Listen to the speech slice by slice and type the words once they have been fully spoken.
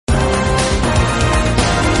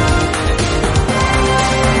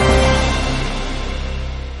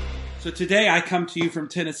So today I come to you from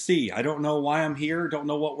Tennessee. I don't know why I'm here, don't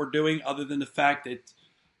know what we're doing, other than the fact that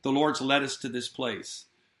the Lord's led us to this place.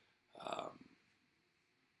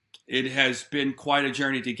 It has been quite a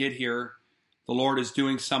journey to get here. The Lord is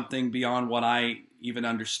doing something beyond what I even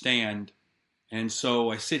understand. And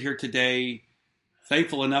so I sit here today,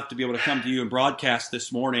 thankful enough to be able to come to you and broadcast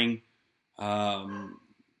this morning, and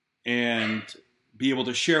be able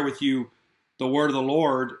to share with you the word of the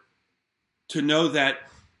Lord, to know that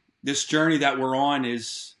this journey that we're on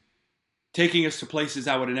is taking us to places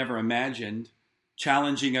I would have never imagined,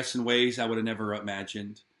 challenging us in ways I would have never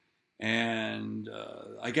imagined. And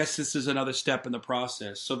I guess this is another step in the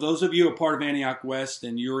process. So those of you who are part of Antioch West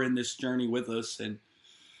and you're in this journey with us, and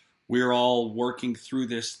we're all working through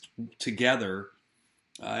this together,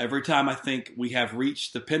 every time I think we have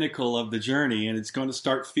reached the pinnacle of the journey and it's going to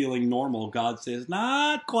start feeling normal, God says,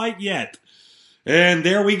 not quite yet. And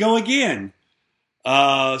there we go again.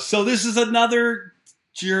 So this is another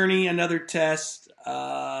journey, another test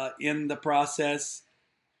in the process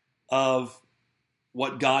of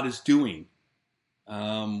what God is doing.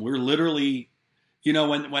 We're literally,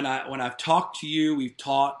 when I've talked to you, we've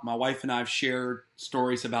taught, my wife and I have shared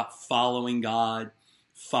stories about following God,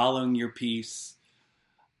 following your peace.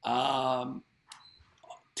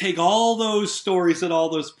 Take all those stories and all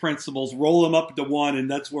those principles, roll them up into one, and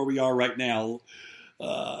that's where we are right now.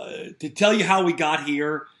 To tell you how we got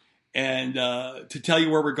here and to tell you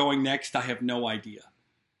where we're going next, I have no idea.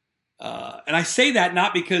 And I say that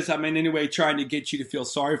not because I'm in any way trying to get you to feel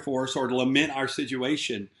sorry for us or to lament our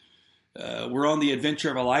situation. We're on the adventure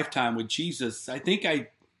of a lifetime with Jesus. I think I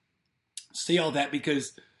say all that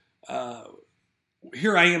because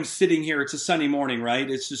here I am sitting here. It's a Sunday morning, right?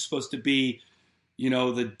 It's just supposed to be,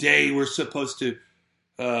 the day we're supposed to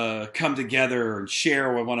come together and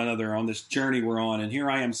share with one another on this journey we're on. And here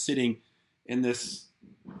I am sitting in this,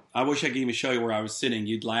 I wish I could even show you where I was sitting.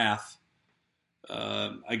 You'd laugh.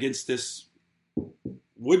 Against this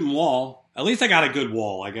wooden wall. At least I got a good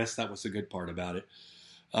wall. I guess that was the good part about it.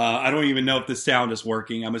 I don't even know if the sound is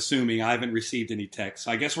working. I'm assuming I haven't received any text.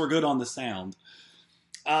 So I guess we're good on the sound.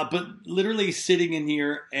 But literally sitting in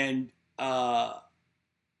here and no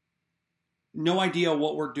idea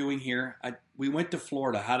what we're doing here. We went to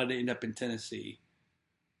Florida. How did it end up in Tennessee?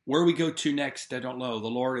 Where we go to next, I don't know. The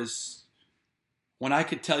Lord is, when I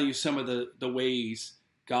could tell you some of the ways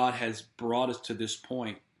God has brought us to this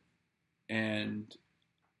point, and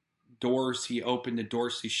doors He opened and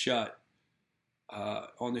doors He shut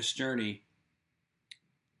on this journey.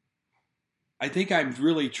 I think I'm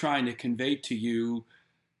really trying to convey to you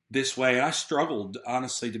this way, and I struggled,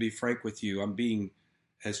 honestly, to be frank with you. I'm being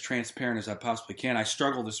as transparent as I possibly can. I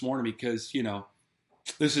struggled this morning because,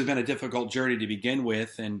 this has been a difficult journey to begin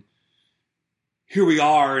with, and here we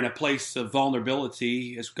are in a place of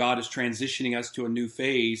vulnerability as God is transitioning us to a new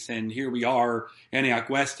phase. And here we are, Antioch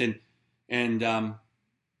West, and there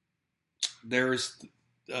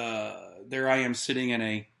I am sitting in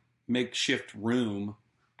a makeshift room,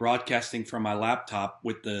 broadcasting from my laptop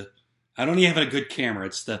with I don't even have a good camera.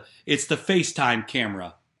 It's the FaceTime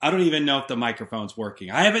camera. I don't even know if the microphone's working.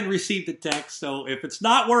 I haven't received the text, so if it's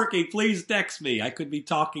not working, please text me. I could be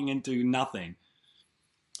talking into nothing.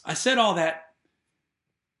 I said all that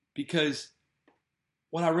because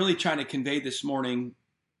what I'm really trying to convey this morning,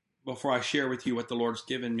 before I share with you what the Lord's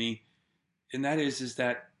given me, and that is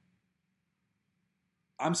that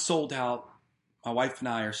I'm sold out. My wife and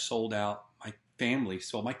I are sold out. My family,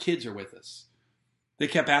 so my kids are with us. They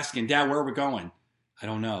kept asking, Dad, where are we going? I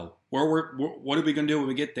don't know. What are we going to do when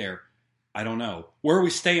we get there? I don't know. Where are we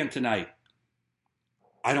staying tonight?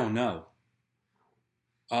 I don't know.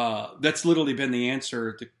 That's literally been the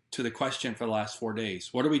answer to the question for the last 4 days.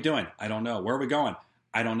 What are we doing? I don't know. Where are we going?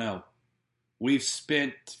 I don't know. We've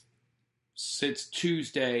spent, since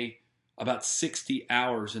Tuesday, about 60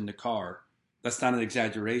 hours in the car. That's not an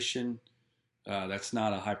exaggeration. That's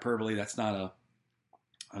not a hyperbole. That's not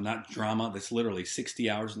not drama. That's literally 60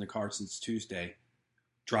 hours in the car since Tuesday.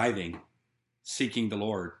 Driving, seeking the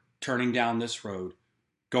Lord, turning down this road,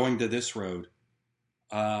 going to this road.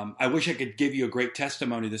 I wish I could give you a great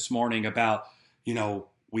testimony this morning about,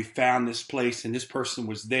 we found this place and this person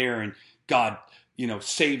was there and God,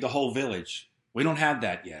 saved the whole village. We don't have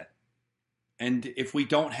that yet. And if we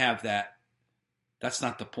don't have that, that's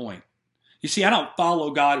not the point. You see, I don't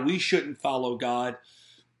follow God. We shouldn't follow God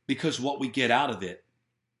because what we get out of it.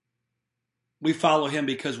 We follow Him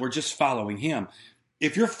because we're just following Him.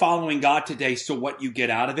 If you're following God today, so what you get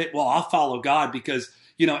out of it? Well, I'll follow God because,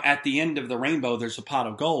 at the end of the rainbow, there's a pot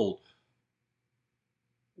of gold.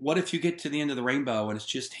 What if you get to the end of the rainbow and it's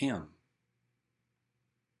just Him?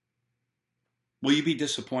 Will you be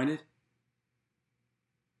disappointed?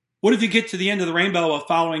 What if you get to the end of the rainbow of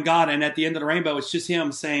following God, and at the end of the rainbow, it's just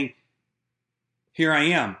him saying, here I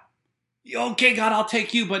am. Okay, God, I'll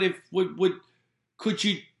take you, but could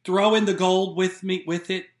you throw in the gold with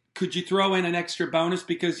it? Could you throw in an extra bonus?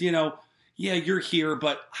 Because, yeah, you're here,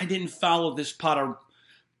 but I didn't follow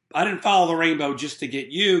I didn't follow the rainbow just to get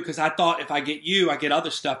you, because I thought if I get you, I get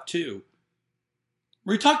other stuff too.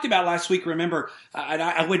 We talked about last week, remember,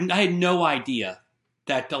 I had no idea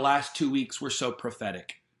that the last 2 weeks were so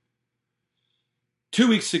prophetic. 2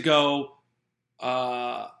 weeks ago,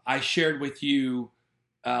 I shared with you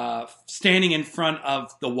standing in front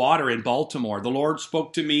of the water in Baltimore. The Lord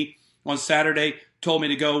spoke to me on Saturday, told me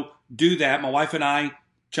to go do that. My wife and I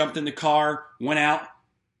jumped in the car, went out,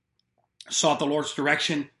 sought the Lord's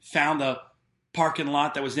direction, found the parking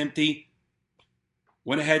lot that was empty,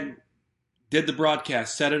 went ahead, did the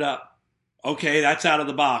broadcast, set it up. Okay, that's out of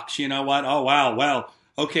the box. You know what? Oh, wow. Well,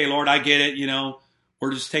 okay, Lord, I get it.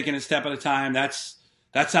 We're just taking a step at a time. That's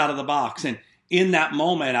out of the box. And in that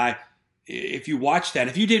moment, if you watch that,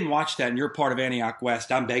 if you didn't watch that and you're part of Antioch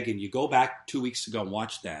West, I'm begging you, go back 2 weeks ago and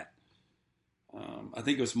watch that. I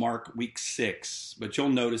think it was Mark week 6, but you'll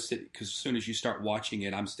notice it because as soon as you start watching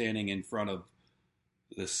it, I'm standing in front of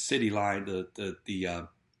the city line, the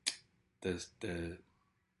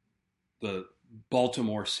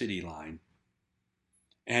Baltimore city line.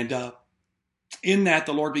 And in that,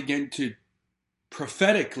 the Lord began to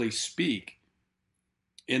prophetically speak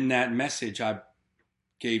in that message I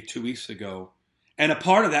gave 2 weeks ago. And a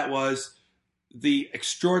part of that was the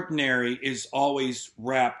extraordinary is always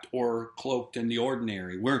wrapped or cloaked in the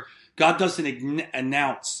ordinary, where God doesn't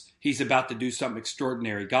announce he's about to do something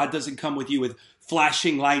extraordinary. God doesn't come with you with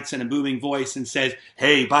flashing lights and a booming voice and says,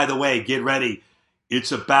 hey, by the way, get ready.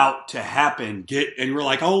 It's about to happen. And we're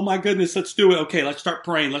like, oh my goodness, let's do it. Okay, let's start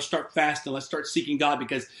praying. Let's start fasting. Let's start seeking God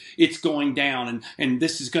because it's going down and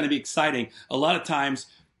this is going to be exciting. A lot of times,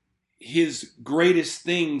 his greatest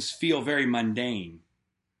things feel very mundane.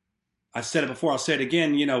 I've said it before. I'll say it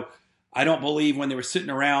again. I don't believe when they were sitting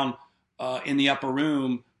around in the upper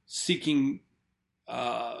room seeking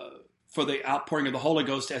for the outpouring of the Holy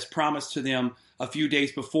Ghost as promised to them a few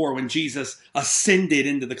days before when Jesus ascended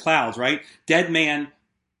into the clouds, right? Dead man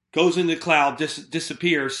goes into the cloud,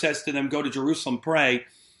 disappears, says to them, go to Jerusalem, pray.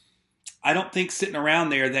 I don't think sitting around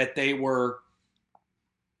there that they were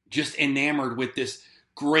just enamored with this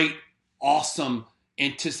great, awesome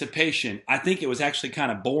anticipation. I think it was actually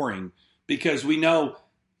kind of boring because we know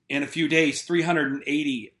in a few days,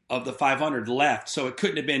 380 of the 500 left. So it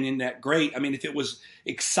couldn't have been in that great. I mean, if it was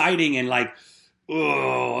exciting and like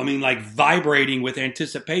vibrating with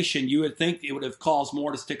anticipation, you would think it would have caused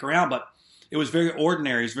more to stick around, but it was very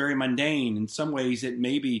ordinary. It was very mundane. In some ways, it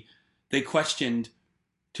maybe they questioned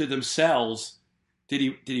to themselves,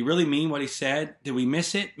 did he really mean what he said? Did we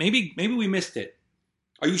miss it? Maybe we missed it.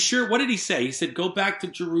 Are you sure? What did he say? He said, go back to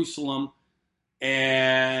Jerusalem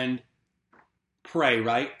and pray,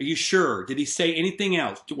 right? Are you sure? Did he say anything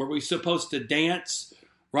else? Were we supposed to dance,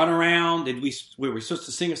 run around? Were we supposed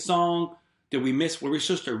to sing a song? Were we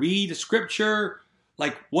supposed to read a scripture?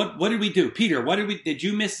 Like, what did we do? Peter, did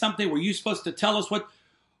you miss something? Were you supposed to tell us what?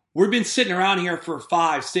 We've been sitting around here for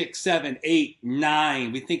 5, 6, 7, 8,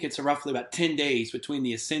 9. We think it's roughly about 10 days between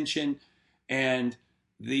the ascension and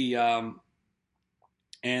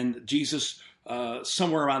and Jesus,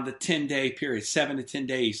 somewhere around the 10-day period, 7 to 10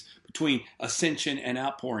 days between ascension and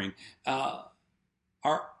outpouring.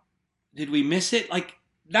 Did we miss it? Like,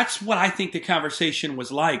 that's what I think the conversation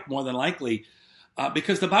was like, more than likely,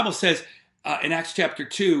 because the Bible says in Acts chapter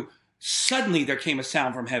 2, suddenly there came a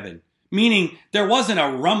sound from heaven. Meaning there wasn't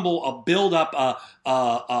a rumble, a build-up,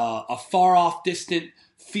 a far-off, distant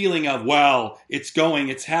feeling of, well, it's going,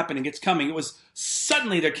 it's happening, it's coming. It was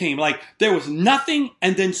suddenly there came, like there was nothing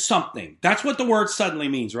and then something. That's what the word suddenly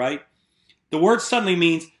means, right? The word suddenly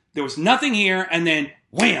means there was nothing here and then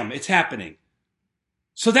wham, it's happening.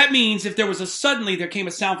 So that means if there was a suddenly there came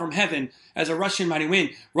a sound from heaven as a rushing mighty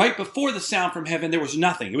wind, right before the sound from heaven there was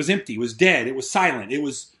nothing. It was empty, it was dead, it was silent, it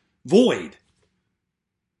was void.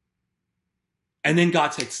 And then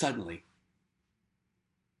God said, suddenly.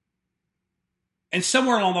 And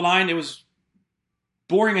somewhere along the line, it was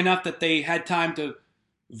boring enough that they had time to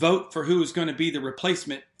vote for who was going to be the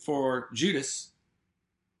replacement for Judas.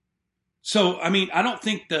 So, I mean, I don't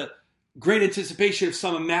think the great anticipation of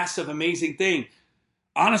some massive, amazing thing.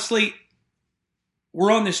 Honestly,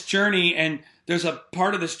 we're on this journey, and there's a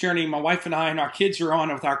part of this journey my wife and I and our kids are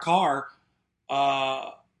on with our car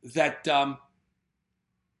that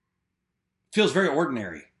feels very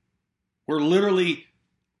ordinary.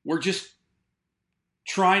 We're just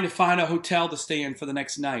trying to find a hotel to stay in for the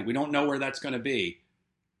next night. We don't know where that's going to be.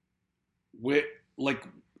 we like,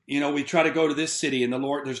 we try to go to this city and the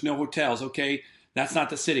Lord, there's no hotels. Okay. That's not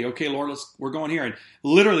the city. Okay, Lord, we're going here. And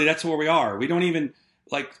literally that's where we are. We don't even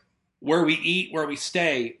like where we eat, where we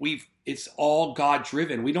stay. It's all God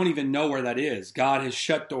driven. We don't even know where that is. God has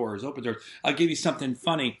shut doors, opened doors. I'll give you something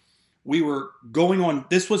funny. We were going on,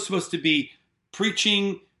 this was supposed to be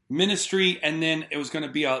preaching, ministry, and then it was going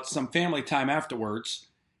to be some family time afterwards.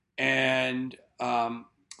 And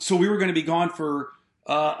so we were going to be gone for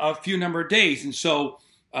a few number of days. And so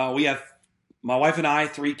we have my wife and I,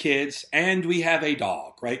 3 kids, and we have a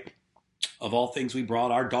dog, right? Of all things, we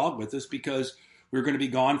brought our dog with us because we were going to be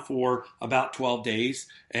gone for about 12 days.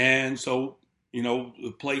 And so,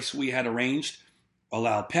 the place we had arranged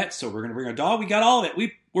allowed pets. So we're going to bring a dog. We got all of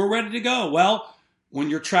it. We're ready to go. Well,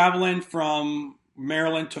 when you're traveling from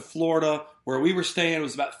Maryland to Florida, where we were staying, it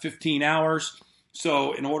was about 15 hours.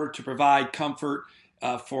 So in order to provide comfort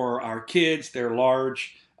for our kids, they're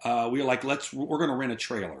large. We were like, we're going to rent a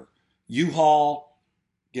trailer. U-Haul,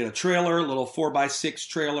 get a trailer, a little 4x6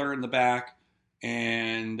 trailer in the back,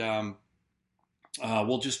 and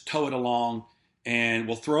we'll just tow it along, and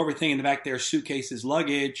we'll throw everything in the back there, suitcases,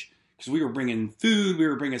 luggage, because we were bringing food, we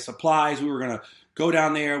were bringing supplies, we were going to go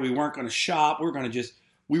down there, we weren't going to shop, we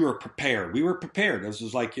were prepared. This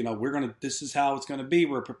was like, this is how it's going to be,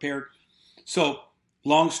 we're prepared. So,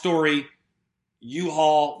 long story,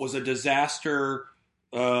 U-Haul was a disaster.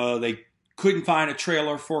 They couldn't find a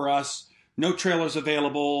trailer for us. No trailers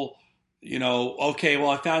available. Okay, well,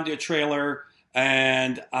 I found you a trailer.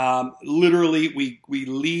 And literally, we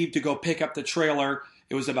leave to go pick up the trailer.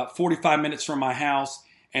 It was about 45 minutes from my house.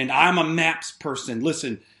 And I'm a maps person.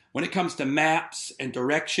 Listen, when it comes to maps and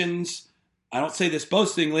directions, I don't say this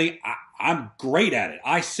boastingly. I'm great at it.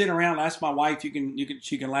 I sit around, ask my wife,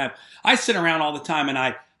 she can laugh. I sit around all the time and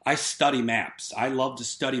I study maps. I love to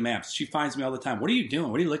study maps. She finds me all the time. What are you doing?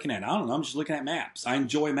 What are you looking at? I don't know. I'm just looking at maps. I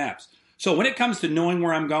enjoy maps. So when it comes to knowing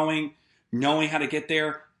where I'm going, knowing how to get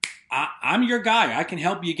there, I'm your guy. I can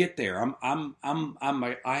help you get there.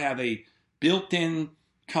 I have a built-in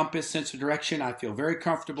compass, sense of direction. I feel very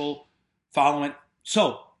comfortable following.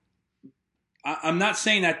 So I'm not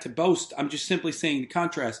saying that to boast. I'm just simply saying the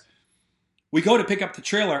contrast. We go to pick up the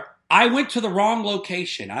trailer. I went to the wrong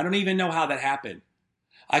location. I don't even know how that happened.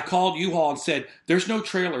 I called U-Haul and said, there's no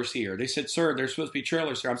trailers here. They said, sir, there's supposed to be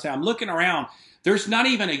trailers here. I'm saying, I'm looking around. There's not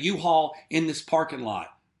even a U-Haul in this parking lot.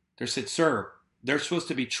 They said, sir, there's supposed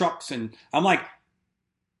to be trucks. And I'm like,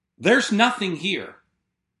 there's nothing here.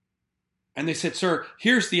 And they said, sir,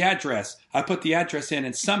 here's the address. I put the address in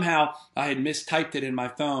and somehow I had mistyped it in my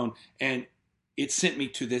phone and it sent me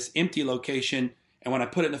to this empty location. And when I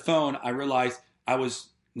put it in the phone, I realized I was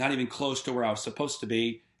not even close to where I was supposed to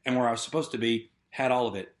be. And where I was supposed to be had all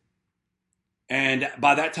of it. And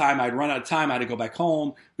by that time, I'd run out of time. I had to go back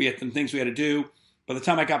home. We had some things we had to do. By the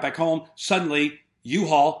time I got back home, suddenly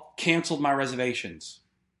U-Haul canceled my reservations.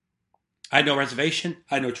 I had no reservation.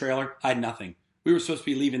 I had no trailer. I had nothing. We were supposed to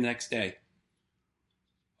be leaving the next day.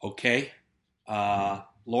 Okay.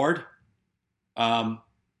 Lord,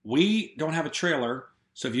 we don't have a trailer.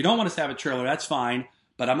 So if you don't want us to have a trailer, that's fine.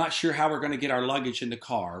 But I'm not sure how we're going to get our luggage in the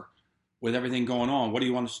car with everything going on. What do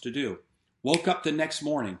you want us to do? Woke up the next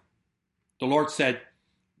morning. The Lord said,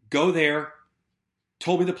 go there.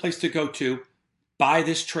 Told me the place to go to. Buy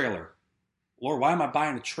this trailer. Lord, why am I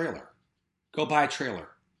buying a trailer? Go buy a trailer.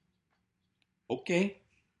 Okay.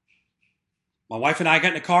 My wife and I got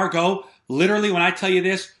in the car, go. Literally, when I tell you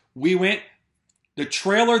this, we went. The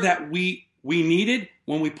trailer that we needed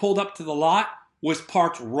when we pulled up to the lot was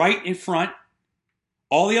parked right in front.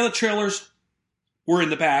 All the other trailers were in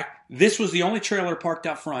the back. This was the only trailer parked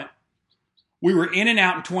out front. We were in and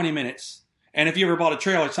out in 20 minutes. And if you ever bought a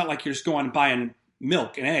trailer, it's not like you're just going and buying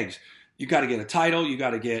milk and eggs. You got to get a title. You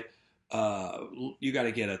got to get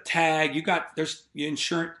a tag. There's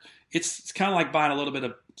insurance. It's kind of like buying a little bit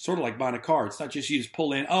of, sort of like buying a car. It's not just you just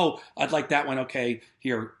pull in, oh, I'd like that one. Okay,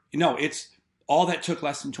 here. No, it's all that took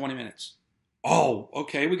less than 20 minutes. Oh,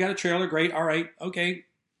 okay, we got a trailer. Great. All right. Okay.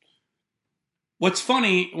 What's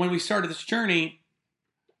funny, when we started this journey,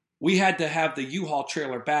 we had to have the U-Haul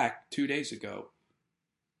trailer back 2 days ago.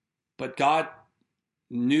 But God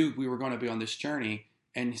knew we were going to be on this journey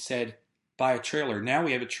and he said, buy a trailer. Now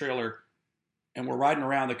we have a trailer and we're riding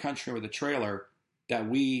around the country with a trailer that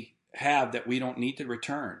we have that we don't need to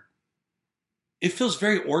return. It feels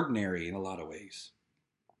very ordinary in a lot of ways.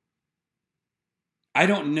 I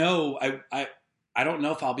don't know. I don't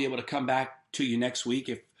know if I'll be able to come back to you next week.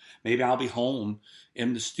 If maybe I'll be home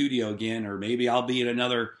in the studio again, or maybe I'll be at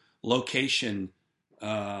another location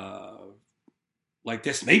like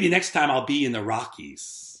this. Maybe next time I'll be in the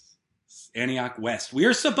Rockies. Antioch West. We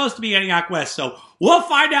are supposed to be Antioch West, so we'll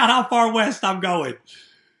find out how far west I'm going.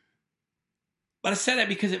 But I said that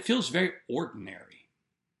because it feels very ordinary.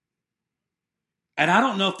 And I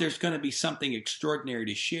don't know if there's going to be something extraordinary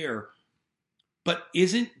to share, but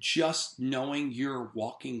isn't just knowing you're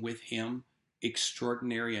walking with him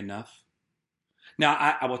extraordinary enough? Now,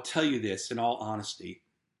 I will tell you this in all honesty.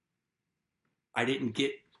 I didn't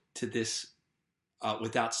get to this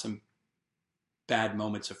without some bad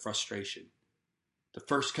moments of frustration. The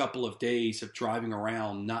first couple of days of driving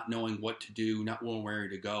around, not knowing what to do, not knowing where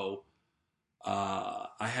to go, I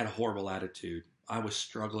had a horrible attitude. I was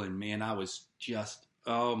struggling, man. I was just,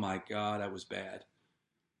 oh my God, I was bad.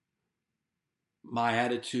 My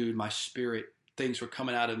attitude, my spirit, things were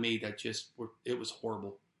coming out of me that just were, it was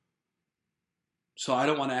horrible. So I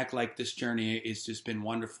don't want to act like this journey has just been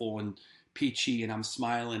wonderful and peachy and I'm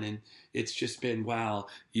smiling and it's just been, wow,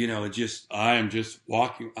 I am just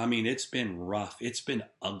walking. I mean, it's been rough. It's been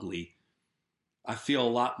ugly. I feel a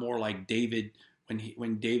lot more like David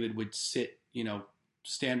when David would sit,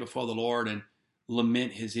 stand before the Lord and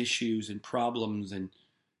lament his issues and problems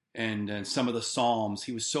and some of the Psalms.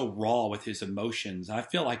 He was so raw with his emotions. I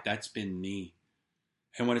feel like that's been me.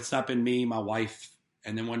 And when it's not been me, my wife.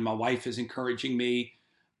 And then when my wife is encouraging me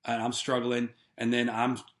and I'm struggling, and then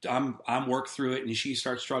I'm work through it and she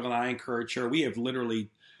starts struggling, I encourage her. We have literally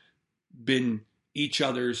been each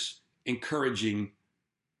other's encouraging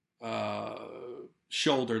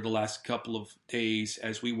shoulder the last couple of days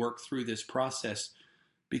as we work through this process,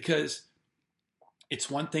 because it's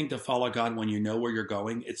one thing to follow God when you know where you're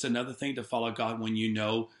going. It's another thing to follow God when you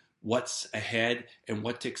know what's ahead and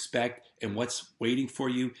what to expect and what's waiting for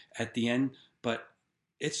you at the end. But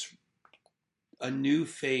it's a new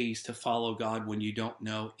phase to follow God when you don't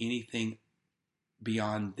know anything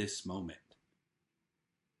beyond this moment.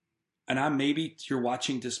 And maybe you're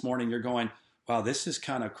watching this morning, you're going, wow, this is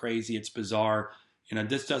kind of crazy. It's bizarre.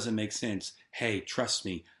 This doesn't make sense. Hey, trust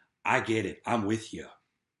me. I get it. I'm with you.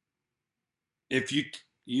 If you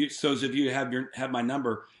those of you have my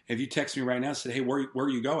number, if you text me right now and say, hey, where are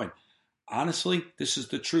you going? Honestly, this is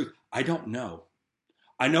the truth. I don't know.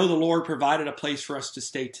 I know the Lord provided a place for us to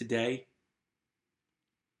stay today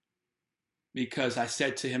because I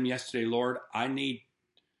said to him yesterday, Lord,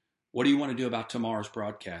 what do you want to do about tomorrow's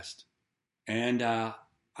broadcast? And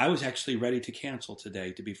I was actually ready to cancel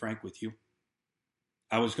today, to be frank with you.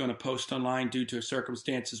 I was going to post online due to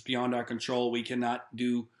circumstances beyond our control. We cannot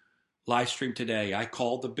do live stream today. I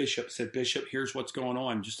called the bishop, said, Bishop, here's what's going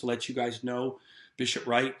on. Just to let you guys know, Bishop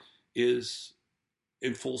Wright is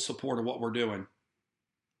in full support of what we're doing.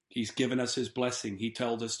 He's given us his blessing. He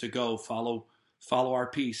told us to go follow our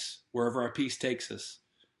peace wherever our peace takes us.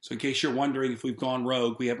 So in case you're wondering if we've gone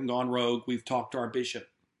rogue, we haven't gone rogue. We've talked to our bishop.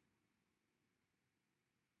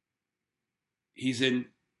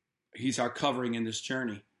 He's our covering in this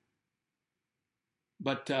journey.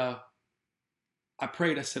 But I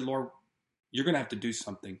prayed. I said, Lord, you're going to have to do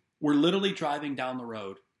something. We're literally driving down the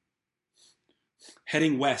road,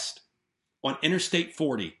 heading west on Interstate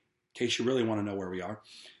 40, in case you really want to know where we are,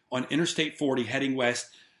 on Interstate 40, heading west.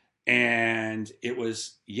 And it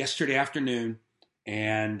was yesterday afternoon,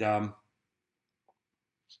 and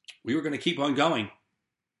we were going to keep on going.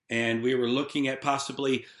 And we were looking at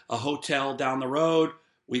possibly a hotel down the road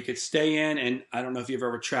we could stay in. And I don't know if you've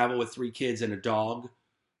ever traveled with 3 kids and a dog,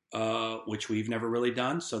 which we've never really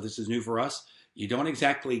done. So this is new for us. You don't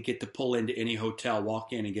exactly get to pull into any hotel,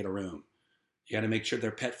 walk in and get a room. You got to make sure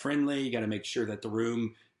they're pet friendly. You got to make sure that the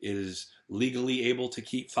room is legally able to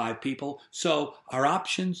keep 5 people. So our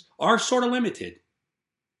options are sort of limited.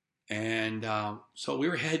 And so we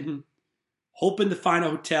were heading, hoping to find a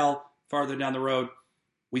hotel farther down the road.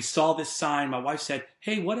 We saw this sign. My wife said,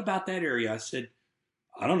 hey, what about that area? I said,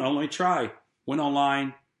 I don't know. Let me try. Went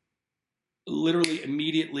online. Literally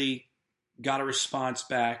immediately got a response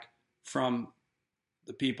back from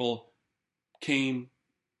the people. Came,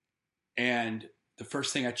 and the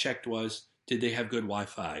first thing I checked was, did they have good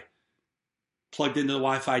Wi-Fi? Plugged into the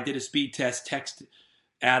Wi-Fi, did a speed test, text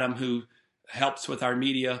Adam, who helps with our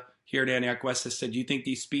media here at Antioch West. I said, do you think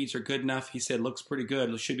these speeds are good enough? He said, looks pretty good.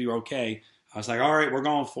 It should be okay. I was like, all right, we're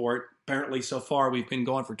going for it. Apparently, so far, we've been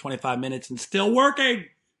going for 25 minutes and still working.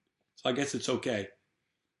 So I guess it's okay.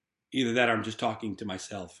 Either that or I'm just talking to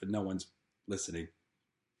myself and no one's listening.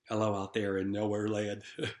 Hello out there in nowhere land.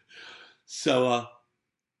 So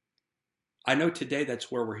I know today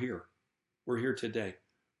that's where we're here. We're here today.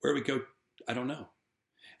 Where we go, I don't know.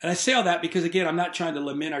 And I say all that because, again, I'm not trying to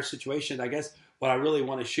lament our situation. I guess what I really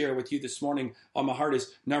want to share with you this morning on my heart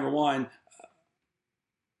is, number one,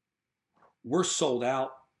 we're sold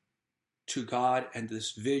out. to God and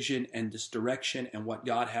this vision and this direction and what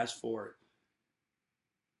God has for it.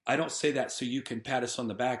 I don't say that so you can pat us on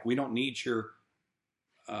the back. We don't need your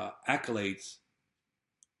accolades.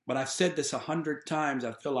 But I've said this 100 times,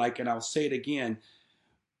 I feel like, and I'll say it again.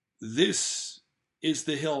 This is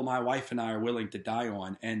the hill my wife and I are willing to die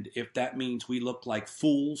on. And if that means we look like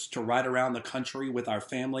fools to ride around the country with our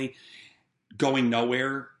family, going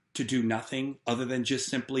nowhere to do nothing other than just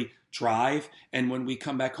simply drive. And when we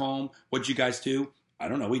come back home, what'd you guys do? I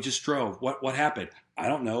don't know. We just drove. What happened? I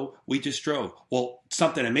don't know. We just drove. Well,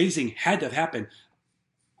 something amazing had to have happened.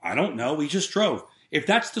 I don't know. We just drove. If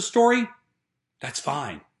that's the story, that's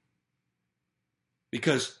fine.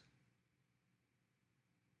 Because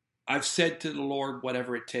I've said to the Lord,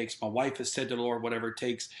 whatever it takes. My wife has said to the Lord, whatever it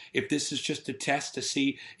takes. If this is just a test to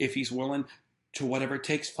see if he's willing to whatever it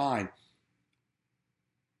takes, fine.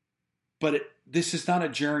 But this is not a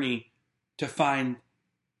journey to find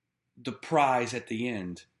the prize at the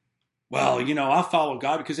end. Well, I'll follow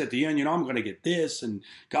God because at the end, I'm going to get this and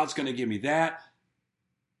God's going to give me that.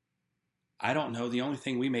 I don't know. The only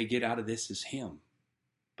thing we may get out of this is him.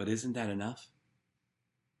 But isn't that enough?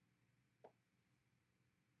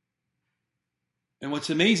 And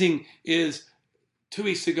what's amazing is 2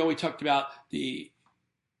 weeks ago we talked about the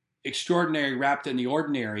extraordinary wrapped in the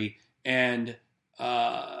ordinary. And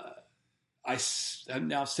I've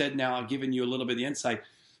given you a little bit of the insight.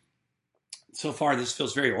 So far, this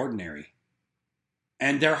feels very ordinary.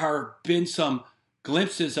 And there have been some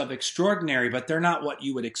glimpses of extraordinary, but they're not what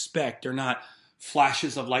you would expect. They're not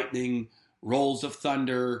flashes of lightning, rolls of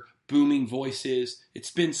thunder, booming voices.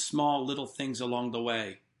 It's been small little things along the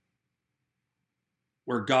way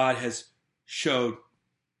where God has showed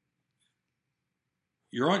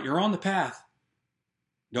you're on the path.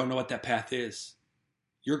 Don't know what that path is.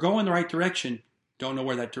 You're going the right direction. Don't know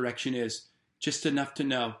where that direction is. Just enough to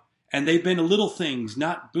know. And they've been little things,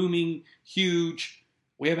 not booming, huge.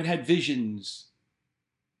 We haven't had visions.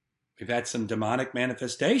 We've had some demonic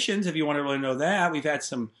manifestations, if you want to really know that. We've had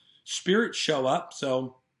some spirits show up.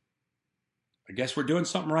 So I guess we're doing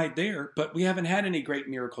something right there. But we haven't had any great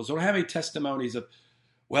miracles. We don't have any testimonies of,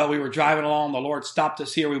 well, we were driving along, the Lord stopped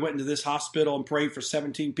us here. We went into this hospital and prayed for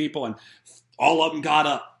 17 people, and all of them got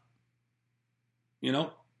up.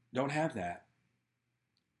 Don't have that.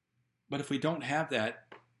 But if we don't have that,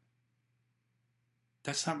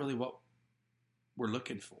 that's not really what we're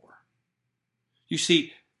looking for. You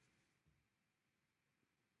see,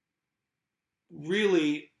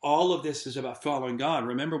 really, all of this is about following God.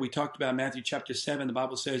 Remember, we talked about Matthew chapter 7. The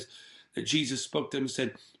Bible says that Jesus spoke to them and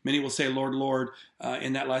said, many will say, Lord, Lord,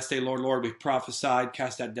 in that last day, Lord, Lord, we prophesied,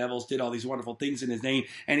 cast out devils, did all these wonderful things in his name.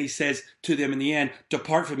 And he says to them in the end,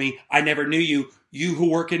 depart from me, I never knew you, you who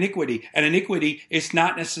work iniquity. And iniquity is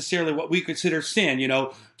not necessarily what we consider sin,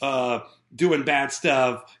 doing bad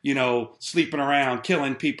stuff, sleeping around,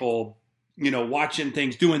 killing people, watching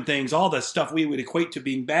things, doing things, all the stuff we would equate to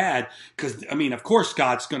being bad. Because, of course,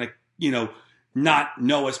 God's going to, not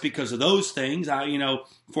know us because of those things.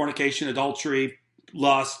 Fornication, adultery,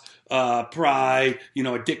 lust, pride,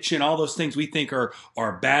 addiction, all those things we think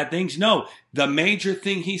are bad things. No, the major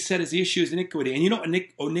thing he said is the issue is iniquity. And you know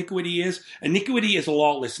what iniquity is? Iniquity is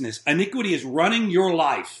lawlessness. Iniquity is running your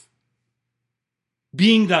life,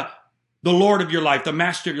 being the Lord of your life, the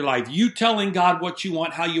master of your life. You telling God what you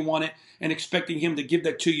want, how you want it, and expecting him to give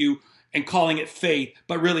that to you and calling it faith,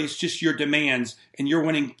 but really it's just your demands and you're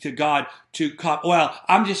wanting to God to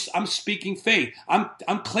I'm speaking faith.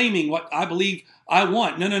 I'm claiming what I believe I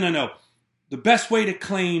want. No. The best way to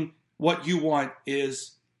claim what you want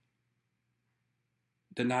is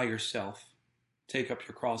deny yourself, take up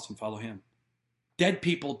your cross and follow him. Dead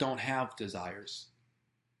people don't have desires.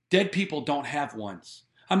 Dead people don't have wants.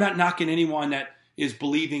 I'm not knocking anyone that is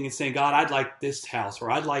believing and saying, God, I'd like this house,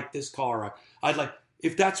 or I'd like this car, or I'd like...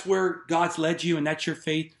 If that's where God's led you and that's your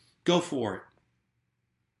faith, go for it.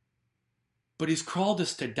 But he's called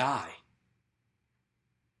us to die.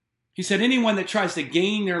 He said anyone that tries to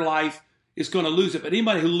gain their life is going to lose it. But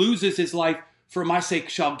anybody who loses his life for my sake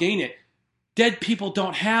shall gain it. Dead people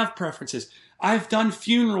don't have preferences. I've done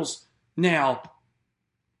funerals now.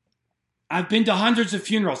 I've been to hundreds of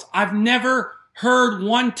funerals. I've never heard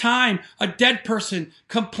one time a dead person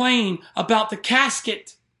complain about the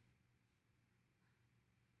casket.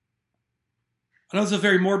 I know it's a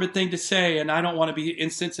very morbid thing to say, and I don't want to be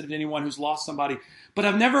insensitive to anyone who's lost somebody, but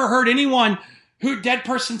I've never heard anyone dead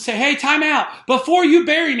person say, hey, time out. Before you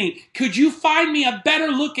bury me, could you find me a better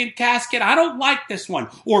looking casket? I don't like this one.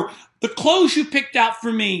 Or the clothes you picked out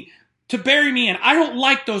for me to bury me in, I don't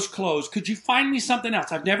like those clothes. Could you find me something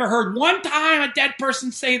else? I've never heard one time a dead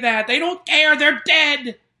person say that. They don't care. They're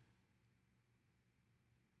dead.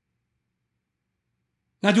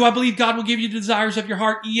 Now, do I believe God will give you the desires of your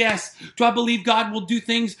heart? Yes. Do I believe God will do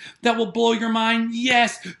things that will blow your mind?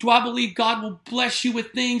 Yes. Do I believe God will bless you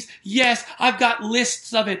with things? Yes. I've got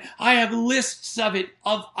lists of it. I have lists of it,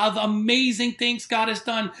 of amazing things God has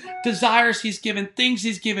done, desires He's given, things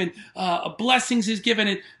He's given, blessings He's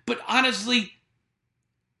given. But honestly,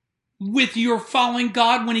 with your following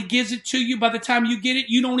God, when He gives it to you, by the time you get it,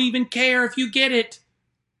 you don't even care if you get it.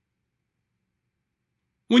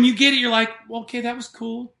 When you get it, you're like, well, okay, that was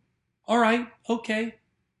cool. All right, okay.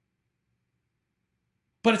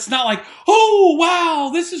 But it's not like, oh,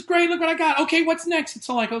 wow, this is great. Look what I got. Okay, what's next? It's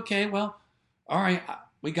all like, okay, well, all right,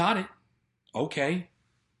 we got it. Okay.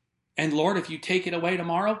 And Lord, if you take it away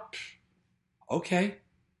tomorrow, okay.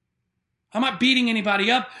 I'm not beating anybody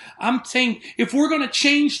up. I'm saying if we're going to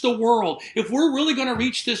change the world, if we're really going to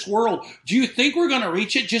reach this world, do you think we're going to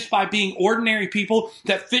reach it just by being ordinary people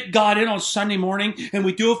that fit God in on Sunday morning and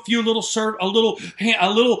we do a few little songs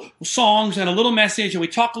and a little message and we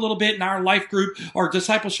talk a little bit in our life group or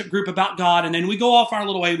discipleship group about God, and then we go off our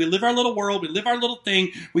little way, we live our little world, we live our little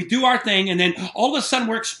thing, we do our thing, and then all of a sudden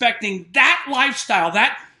we're expecting that lifestyle,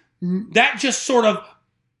 that just sort of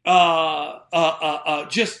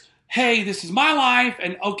just, hey, this is my life,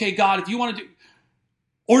 and okay, God, if you want to do...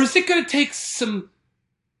 Or is it going to take some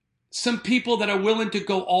people that are willing to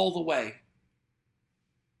go all the way?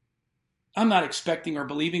 I'm not expecting or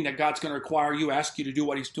believing that God's going to ask you to do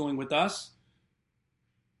what He's doing with us.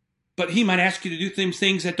 But He might ask you to do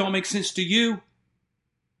things that don't make sense to you.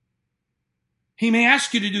 He may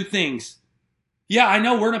ask you to do things. Yeah, I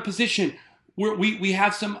know we're in a position where we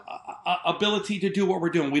have some ability to do what we're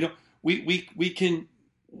doing. We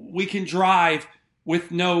can drive with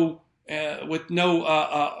no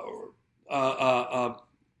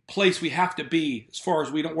place we have to be, as far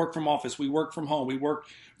as we don't work from office, we work from home, we work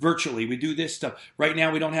virtually, we do this stuff. Right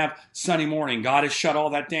now we don't have Sunday morning. God has shut all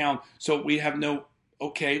that down, so we have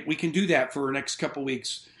we can do that for the next couple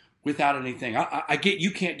weeks without anything. I get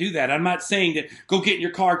you can't do that. I'm not saying that go get in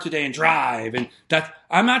your car today and drive, and that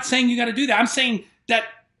I'm not saying you got to do that. I'm saying that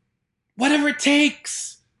whatever it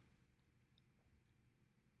takes.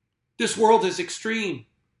 This world is extreme.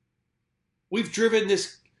 We've driven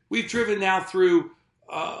now through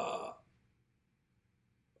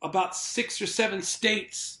about 6 or 7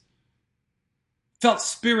 states. Felt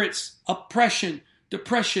spirits, oppression,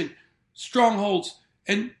 depression, strongholds.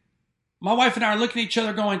 And my wife and I are looking at each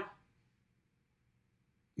other going,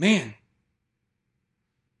 man,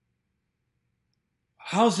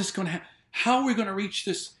 how is this going to happen? How are we going to reach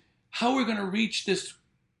this? How are we going to reach this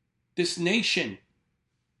nation?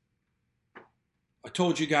 I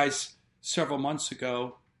told you guys several months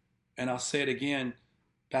ago, and I'll say it again,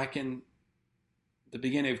 back in the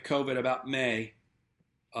beginning of COVID, about May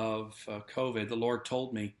of COVID, the Lord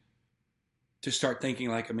told me to start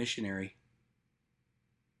thinking like a missionary.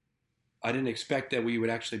 I didn't expect that we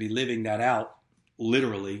would actually be living that out,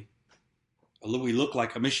 literally. We look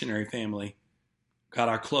like a missionary family. Got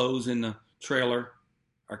our clothes in the trailer,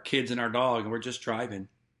 our kids and our dog, and we're just driving.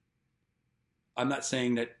 I'm not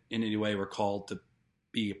saying that in any way we're called to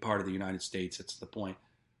be a part of the United States. That's the point.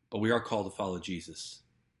 But we are called to follow Jesus.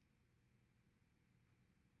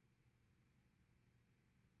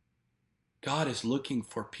 God is looking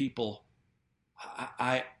for people.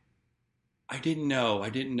 I didn't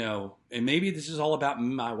know. And maybe this is all about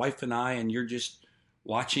my wife and I, and you're just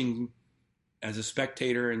watching as a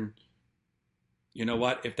spectator. And you know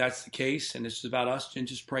what? If that's the case, and this is about us, then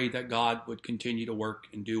just pray that God would continue to work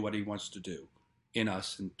and do what He wants to do in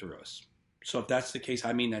us and through us. So if that's the case,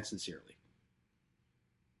 I mean that sincerely.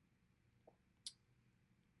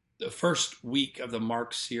 The first week of the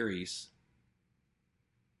Mark series,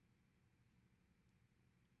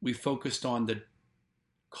 we focused on the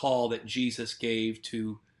call that Jesus gave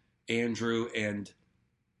to Andrew and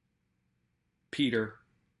Peter,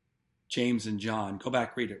 James and John. Go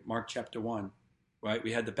back, read it. Mark chapter 1, right?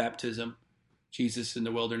 We had the baptism. Jesus in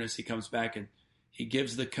the wilderness, He comes back and He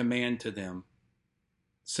gives the command to them.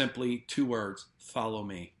 Simply 2 words, follow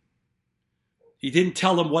me. He didn't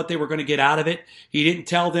tell them what they were going to get out of it. He didn't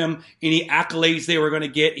tell them any accolades they were going to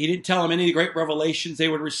get. He didn't tell them any great revelations they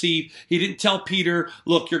would receive. He didn't tell Peter,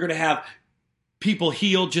 look, you're going to have people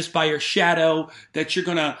healed just by your shadow, that you're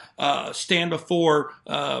going to stand before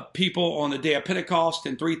people on the day of Pentecost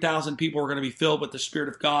and 3,000 people are going to be filled with the Spirit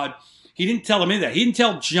of God. He didn't tell him any of that. He didn't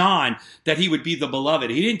tell John that he would be the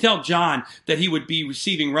beloved. He didn't tell John that he would be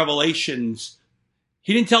receiving revelations.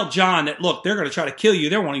 He didn't tell John that, look, they're going to try to kill you.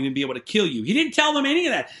 They won't even be able to kill you. He didn't tell them any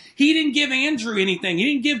of that. He didn't give Andrew anything. He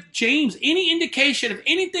didn't give James any indication of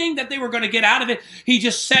anything that they were going to get out of it. He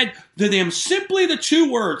just said to them simply the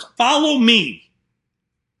 2 words, follow me.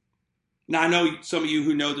 Now, I know some of you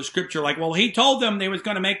who know the scripture like, well, he told them they was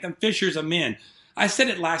going to make them fishers of men. I said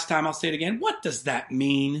it last time. I'll say it again. What does that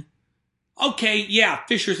mean? Okay, yeah,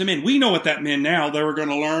 fishers of men. We know what that meant now. They were going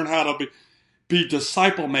to learn how to be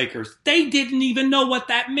disciple makers. They didn't even know what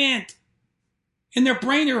that meant. In their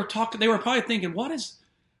brain, they were probably thinking,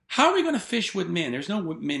 how are we going to fish with men? There's no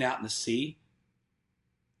men out in the sea.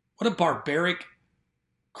 What a barbaric,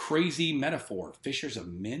 crazy metaphor. Fishers of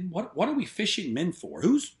men? What are we fishing men for?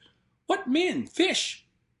 What men? Fish.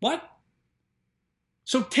 What?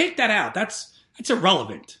 So take that out. That's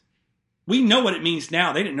irrelevant. We know what it means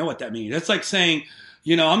now. They didn't know what that means. That's like saying,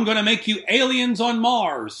 I'm going to make you aliens on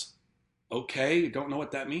Mars. Okay, you don't know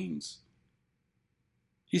what that means.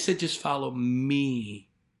 He said, just follow me.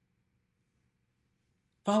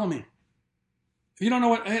 Follow me. If you don't know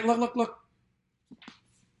what, hey, look.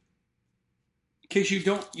 In case you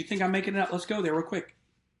think I'm making it up, let's go there real quick.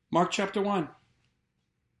 Mark chapter 1.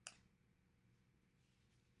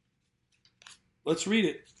 Let's read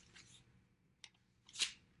it.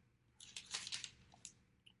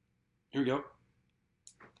 Here we go.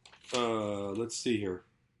 Let's see here.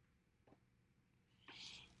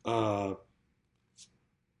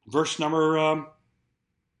 Verse number,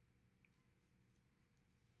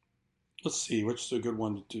 let's see, which is a good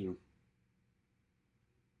one to do.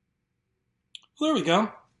 Well, there we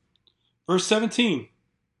go. Verse 17.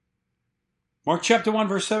 Mark chapter 1,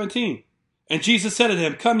 verse 17. And Jesus said to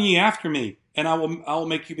them, come ye after me, and I will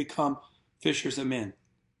make you become fishers of men.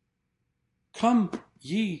 Come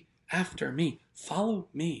ye after me. Follow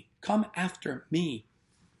me. Come after me.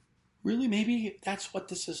 Really, maybe that's what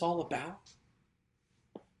this is all about?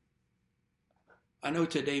 I know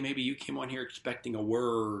today maybe you came on here expecting a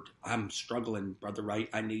word. I'm struggling, Brother Wright.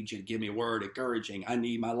 I need you to give me a word, encouraging.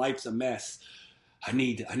 My life's a mess. I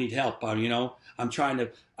need help. I'm trying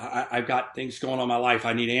to, I've got things going on in my life.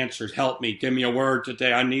 I need answers. Help me. Give me a word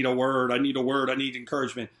today. I need a word. I need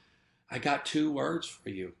encouragement. I got 2 words for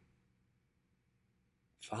you.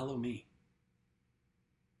 Follow me.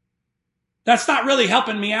 That's not really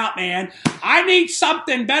helping me out, man. I need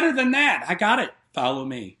something better than that. I got it. Follow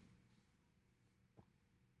me.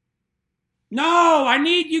 No,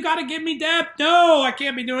 you got to give me depth. No, I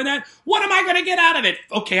can't be doing that. What am I going to get out of it?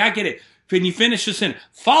 Okay, I get it. When you finish this in,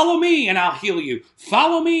 follow me and I'll heal you.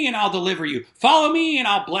 Follow me and I'll deliver you. Follow me and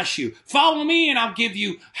I'll bless you. Follow me and I'll give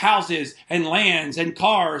you houses and lands and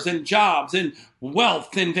cars and jobs and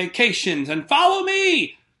wealth and vacations. And follow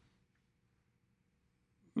me.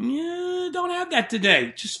 Yeah, don't have that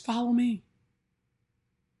today. Just follow me.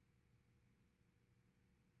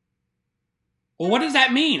 Well, what does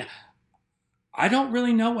that mean? I don't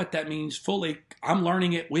really know what that means fully. I'm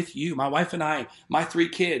learning it with you. My wife and I, my 3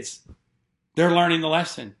 kids, they're learning the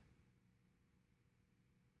lesson.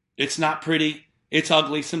 It's not pretty. It's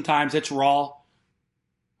ugly sometimes. It's raw.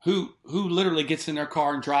 Who literally gets in their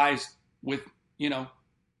car and drives with,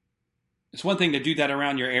 it's one thing to do that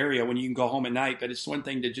around your area when you can go home at night, but it's one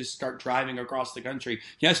thing to just start driving across the country.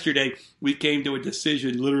 Yesterday, we came to a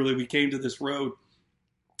decision. Literally, we came to this road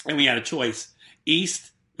and we had a choice.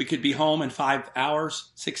 East, we could be home in 5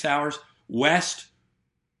 hours, 6 hours. West,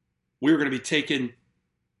 we were going to be taking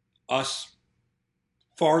us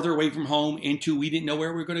farther away from home into, we didn't know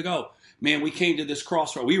where we were going to go. Man, we came to this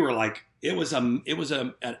crossroad. We were like, it was a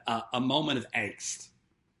moment of angst.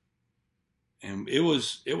 And we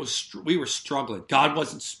were struggling. God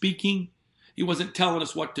wasn't speaking. He wasn't telling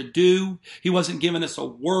us what to do. He wasn't giving us a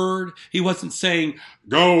word. He wasn't saying,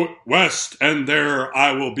 go west and there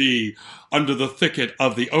I will be under the thicket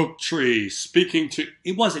of the oak tree speaking to.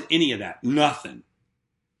 It wasn't any of that. Nothing.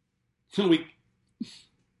 So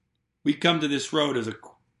we come to this road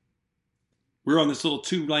we're on this little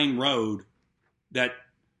 2-lane road that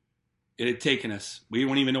it had taken us. We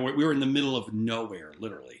don't even know where. We were in the middle of nowhere,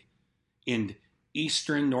 literally, in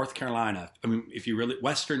eastern North Carolina.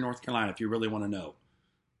 Western North Carolina, if you really want to know.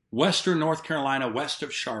 Western North Carolina, west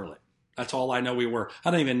of Charlotte. That's all I know we were.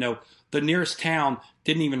 I don't even know. The nearest town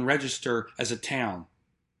didn't even register as a town.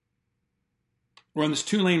 We're on this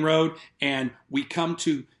 2-lane road, and we come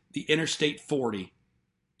to the Interstate 40.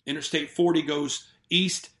 Interstate 40 goes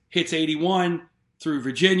east, hits 81 through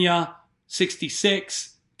Virginia,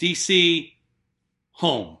 66, D.C.,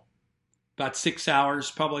 home. About 6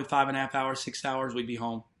 hours, probably 5.5 hours, 6 hours, we'd be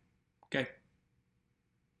home. Okay.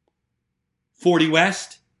 40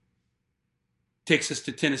 west takes us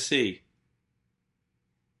to Tennessee.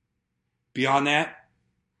 Beyond that,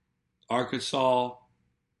 Arkansas,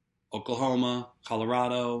 Oklahoma,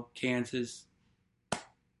 Colorado, Kansas,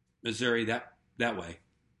 Missouri, that way.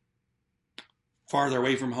 Farther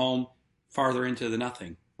away from home, farther into the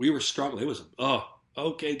nothing. We were struggling. It was,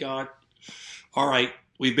 okay, God, All right,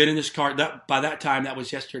 we've been in this car. By that time, that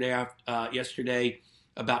was yesterday. Yesterday,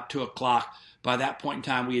 about 2:00. By that point in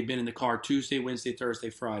time, we had been in the car Tuesday, Wednesday,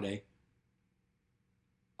 Thursday, Friday,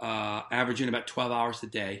 averaging about 12 hours a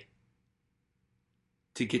day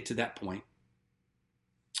to get to that point.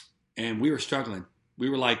 And we were struggling. We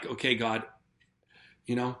were like, okay, God,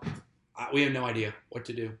 we have no idea what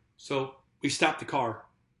to do. So we stopped the car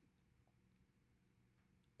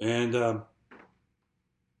and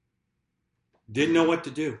didn't know what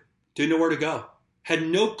to do. Didn't know where to go. Had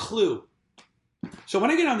no clue. So when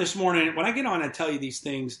I get on this morning, when I get on and tell you these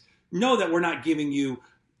things, know that we're not giving you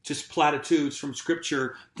just platitudes from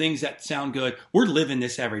Scripture, things that sound good. We're living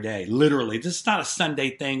this every day, literally. This is not a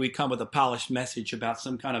Sunday thing. We come with a polished message about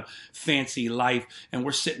some kind of fancy life, and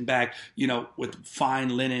we're sitting back, with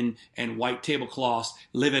fine linen and white tablecloths,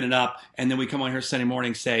 living it up, and then we come on here Sunday morning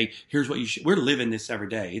and say, here's what you should. We're living this every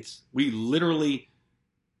day. We literally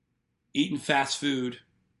eating fast food.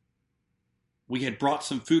 We had brought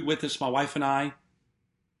some food with us, my wife and I.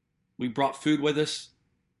 We brought food with us.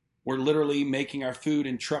 We're literally making our food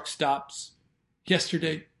in truck stops.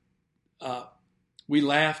 Yesterday, we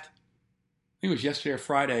laughed. I think it was yesterday or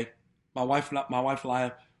Friday. My wife and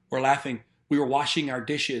I were laughing. We were washing our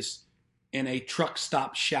dishes in a truck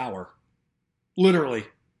stop shower. Literally,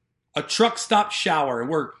 a truck stop shower. And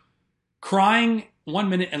we're crying one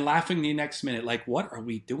minute and laughing the next minute. Like, what are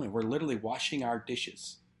we doing? We're literally washing our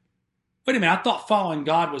dishes. Wait a minute. I thought following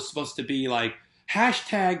God was supposed to be like,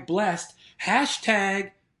 hashtag blessed,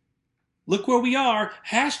 hashtag look where we are,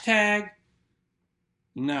 hashtag.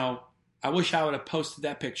 No, I wish I would have posted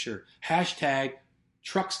that picture. Hashtag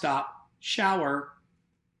truck stop shower,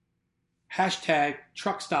 hashtag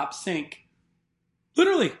truck stop sink.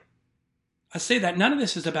 Literally, I say that none of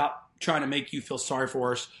this is about trying to make you feel sorry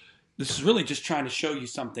for us. This is really just trying to show you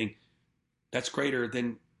something that's greater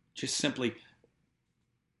than just simply.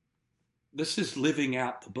 This is living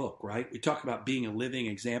out the book, right? We talk about being a living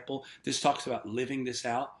example. This talks about living this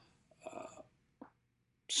out.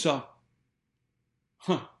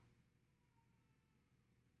 We're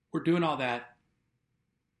doing all that.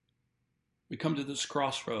 We come to this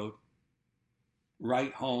crossroad,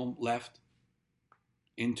 right, home, left,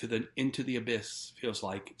 into the abyss, feels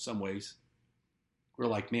like in some ways. We're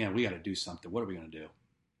like, man, we got to do something. What are we going to do?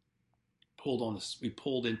 We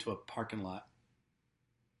pulled into a parking lot.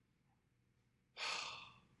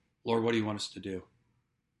 Lord, what do you want us to do?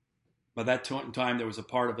 By that time, there was a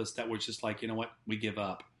part of us that was just like, you know what? We give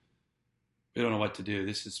up. We don't know what to do.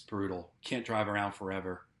 This is brutal. Can't drive around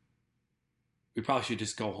forever. We probably should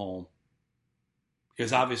just go home.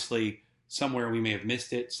 Because obviously, somewhere we may have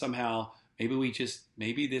missed it. Somehow,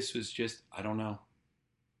 maybe this was just, I don't know.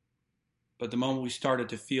 But the moment we started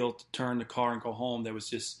to turn the car and go home, there was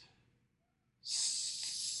this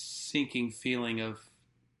sinking feeling of,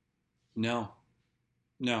 no,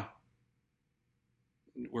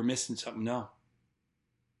 we're missing something. No.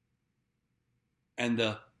 And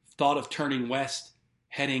the thought of turning west,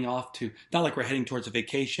 heading off to, not like we're heading towards a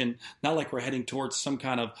vacation, not like we're heading towards some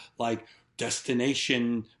kind of like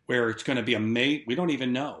destination where it's going to be we don't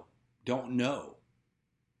even know. Don't know.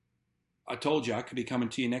 I told you I could be coming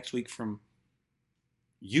to you next week from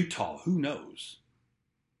Utah. Who knows?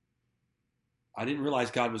 I didn't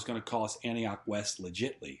realize God was going to call us Antioch West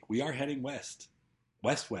legitly. We are heading west.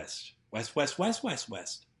 West.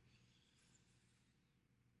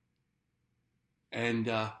 And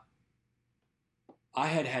I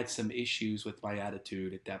had some issues with my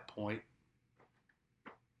attitude at that point.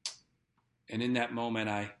 And in that moment,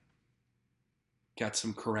 I got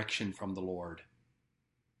some correction from the Lord.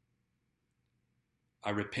 I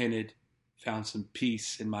repented, found some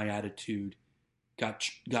peace in my attitude, got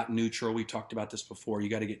neutral. We talked about this before. You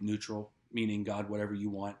got to get neutral, meaning God, whatever you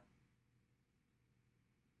want.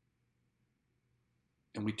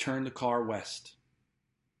 And we turned the car west,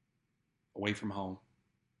 away from home.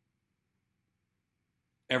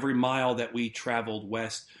 Every mile that we traveled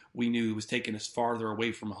west, we knew it was taking us farther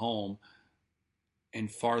away from home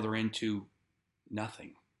and farther into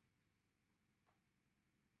nothing.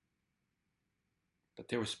 But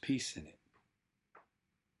there was peace in it.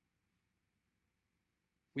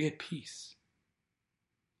 We had peace.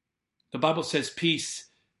 The Bible says peace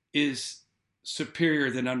is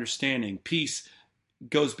superior than understanding. Peace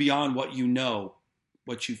goes beyond what you know,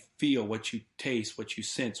 what you feel, what you taste, what you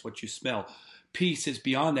sense, what you smell. Peace is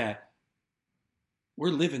beyond that. We're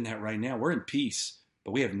living that right now. We're in peace,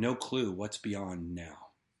 but we have no clue what's beyond now.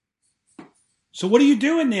 So what are you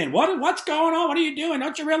doing then? What's going on? What are you doing?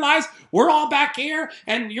 Don't you realize we're all back here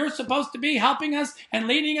and you're supposed to be helping us and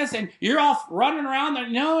leading us and you're off running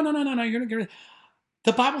around? No. You're not.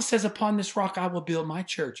 The Bible says, upon this rock I will build my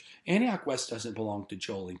church. Antioch West doesn't belong to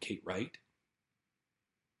Joel and Kate Wright.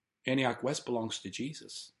 Antioch West belongs to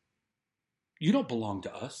Jesus. You don't belong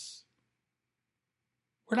to us.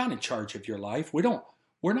 We're not in charge of your life. We're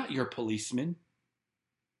not your policemen.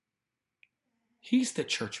 He's the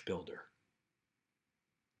church builder.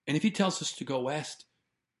 And if he tells us to go west,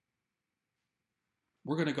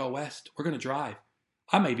 we're going to go west. We're going to drive.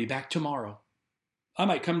 I may be back tomorrow. I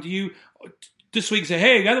might come to you this week and say,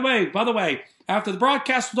 hey, by the way, after the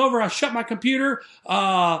broadcast was over, I shut my computer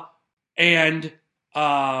and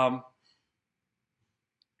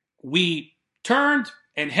we turned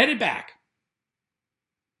and headed back.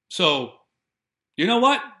 So, you know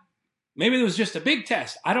what? Maybe it was just a big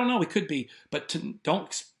test. I don't know. It could be. But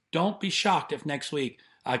don't be shocked if next week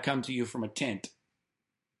I come to you from a tent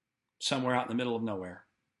somewhere out in the middle of nowhere.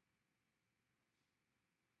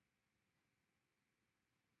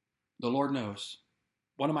 The Lord knows.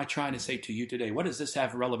 What am I trying to say to you today? What does this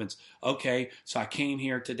have relevance? Okay, so I came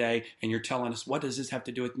here today and you're telling us, what does this have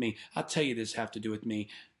to do with me? I'll tell you this have to do with me.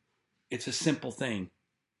 It's a simple thing.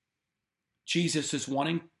 Jesus is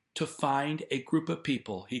wanting to find a group of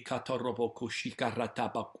people. Man,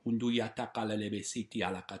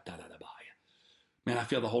 I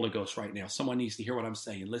feel the Holy Ghost right now. Someone needs to hear what I'm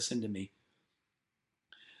saying. Listen to me.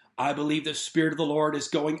 I believe the Spirit of the Lord is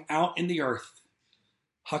going out in the earth.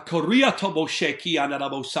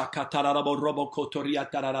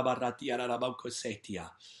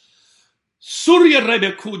 Surya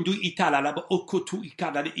rebekundu itala laba okutu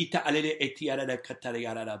ikala ita alele etiara da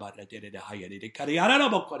katariara da bara de hayade de kariara da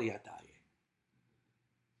bokoriata.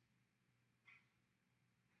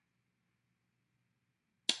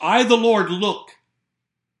 I the Lord look.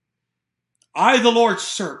 I the Lord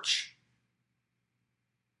search.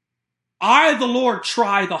 I the Lord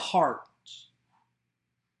try the heart.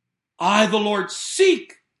 I the Lord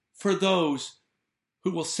seek for those who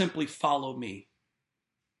will simply follow me.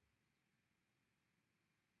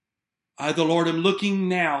 I, the Lord, am looking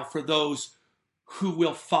now for those who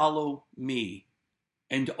will follow me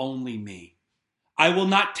and only me. I will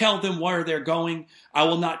not tell them where they're going. I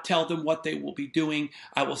will not tell them what they will be doing.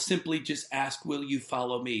 I will simply just ask, will you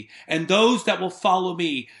follow me? And those that will follow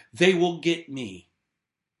me, they will get me.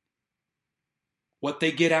 What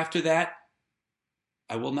they get after that,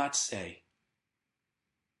 I will not say.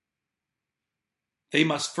 They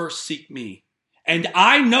must first seek me. And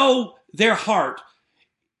I know their heart.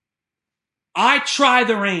 I try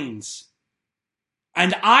the reins.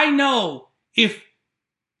 And I know if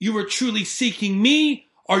you are truly seeking me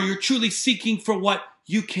or you're truly seeking for what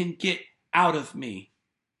you can get out of me.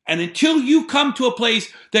 And until you come to a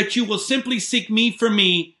place that you will simply seek me for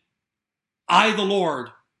me, I, the Lord,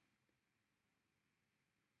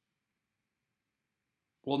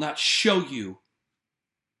 will not show you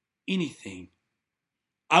anything.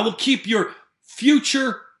 I will keep your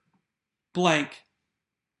future blank.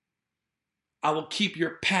 I will keep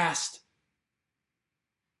your past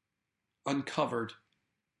uncovered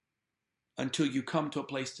until you come to a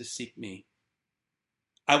place to seek me.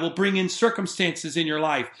 I will bring in circumstances in your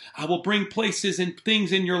life. I will bring places and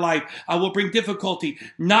things in your life. I will bring difficulty,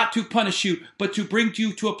 not to punish you, but to bring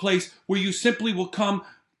you to a place where you simply will come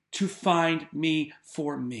to find me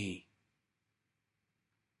for me.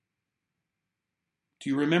 Do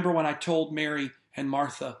you remember when I told Mary and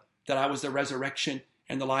Martha that I was the resurrection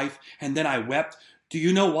and the life, and then I wept? Do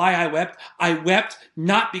you know why I wept? I wept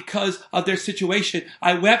not because of their situation.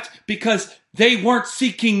 I wept because they weren't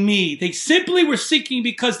seeking me. They simply were seeking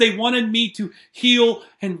because they wanted me to heal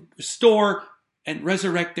and restore and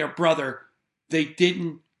resurrect their brother. They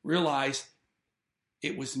didn't realize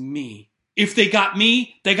it was me. If they got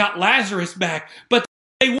me, they got Lazarus back. But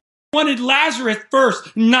they wanted Lazarus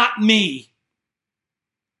first, not me.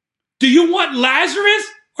 Do you want Lazarus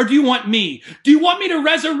or do you want me? Do you want me to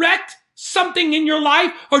resurrect something in your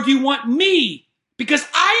life or do you want me? Because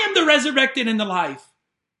I am the resurrected and the life.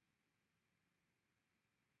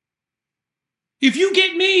 If you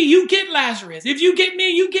get me, you get Lazarus. If you get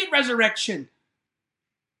me, you get resurrection.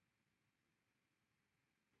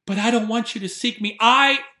 But I don't want you to seek me.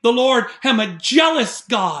 I, the Lord, am a jealous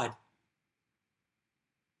God.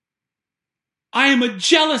 I am a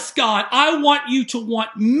jealous God. I want you to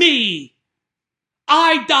want me.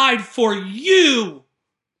 I died for you.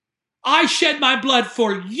 I shed my blood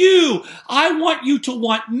for you. I want you to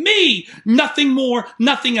want me. Nothing more,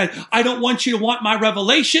 nothing else. I don't want you to want my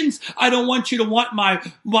revelations. I don't want you to want my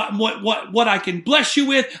what I can bless you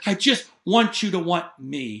with. I just want you to want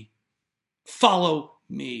me. Follow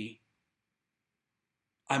me.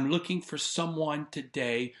 I'm looking for someone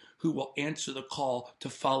today who will answer the call to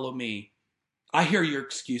follow me. I hear your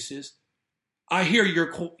excuses. I hear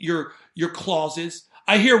your clauses.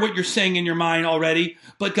 I hear what you're saying in your mind already.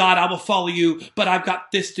 But God, I will follow you, but I've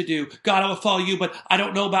got this to do. God, I will follow you, but I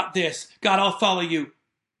don't know about this. God, I'll follow you.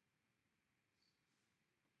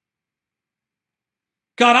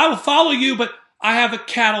 God, I will follow you, but I have a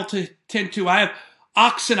cattle to tend to. I have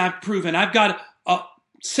oxen I've proven. I've got to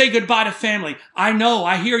say goodbye to family. I know,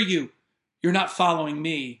 I hear you. You're not following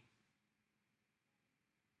me.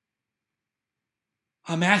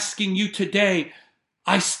 I'm asking you today.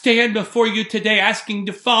 I stand before you today asking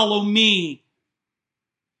to follow me.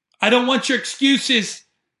 I don't want your excuses.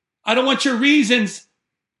 I don't want your reasons.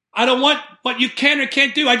 I don't want what you can or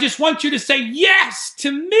can't do. I just want you to say yes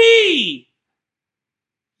to me.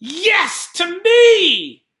 Yes to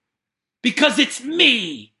me. Because it's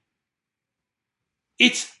me.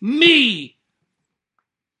 It's me.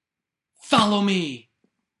 Follow me.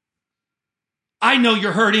 I know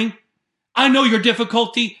you're hurting. I know your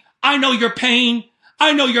difficulty. I know your pain.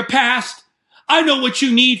 I know your past. I know what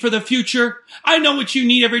you need for the future. I know what you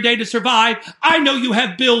need every day to survive. I know you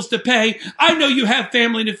have bills to pay. I know you have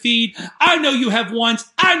family to feed. I know you have wants.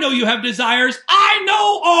 I know you have desires. I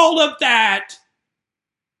know all of that.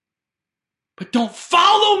 But don't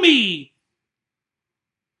follow me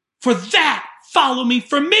for that. Follow me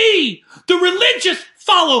for me. The religious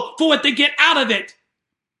follow for what they get out of it.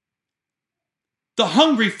 The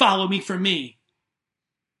hungry follow me for me.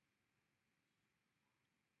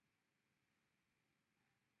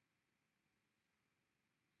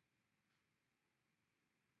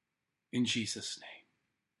 In Jesus' name.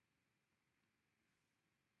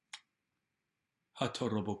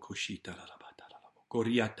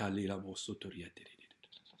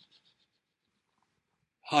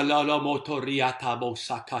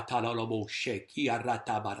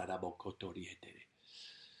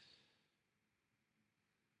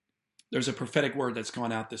 There's a prophetic word that's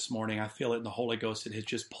gone out this morning. I feel it in the Holy Ghost. It has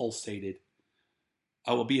just pulsated.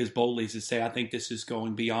 I will be as boldly as to say I think this is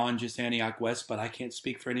going beyond just Antioch West, but I can't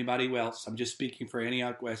speak for anybody else. I'm just speaking for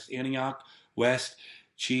Antioch West. Antioch West,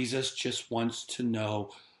 Jesus just wants to know,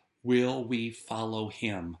 will we follow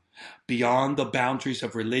him? Beyond the boundaries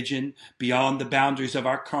of religion, beyond the boundaries of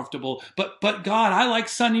our comfortable. But God, I like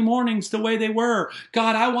Sunday mornings the way they were.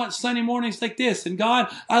 God, I want Sunday mornings like this. And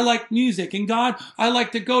God, I like music. And God, I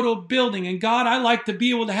like to go to a building. And God, I like to be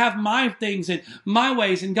able to have my things and my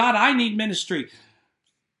ways. And God, I need ministry.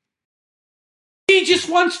 He just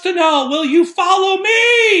wants to know, will you follow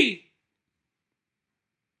me?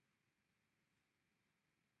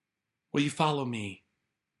 Will you follow me?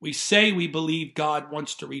 We say we believe God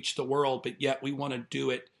wants to reach the world, but yet we want to do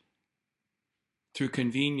it through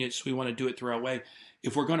convenience. We want to do it through our way.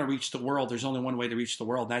 If we're going to reach the world, there's only one way to reach the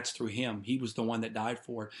world. That's through him. He was the one that died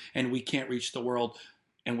for it. And we can't reach the world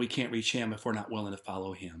and we can't reach him if we're not willing to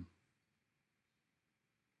follow him.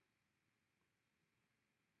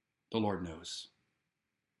 The Lord knows.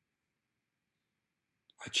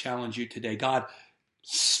 I challenge you today. God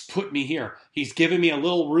put me here. He's given me a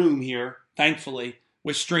little room here, thankfully,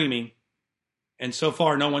 with streaming. And so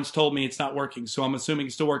far, no one's told me it's not working, so I'm assuming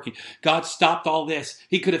it's still working. God stopped all this.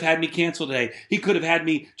 He could have had me cancel today. He could have had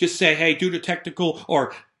me just say, hey, due to technical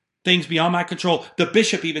or things beyond my control. The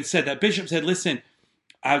bishop even said that. Bishop said, listen,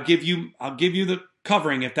 I'll give you the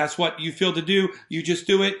covering. If that's what you feel to do, you just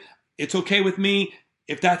do it. It's okay with me.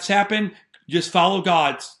 If that's happened, just follow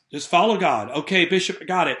God's. Just follow God. Okay, Bishop, I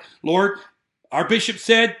got it. Lord, our bishop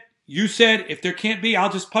said, you said, if there can't be,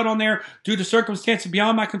 I'll just put on there, due to circumstances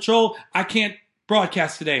beyond my control, I can't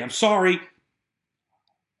broadcast today. I'm sorry.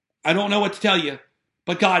 I don't know what to tell you.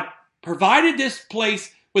 But God provided this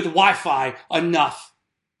place with Wi-Fi enough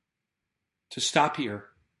to stop here,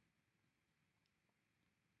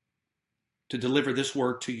 to deliver this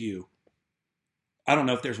word to you. I don't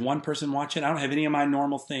know if there's one person watching. I don't have any of my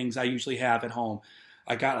normal things I usually have at home.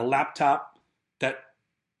 I got a laptop that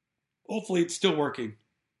hopefully it's still working.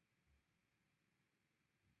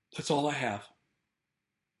 That's all I have.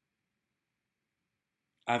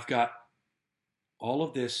 I've got all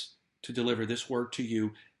of this to deliver this word to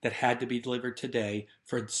you that had to be delivered today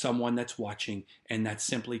for someone that's watching, and that's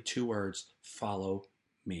simply two words: follow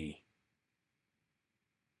me.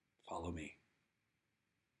 Follow me.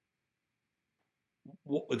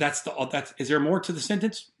 Is there more to the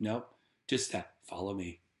sentence? No, just that. Follow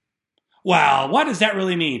me. Wow, what does that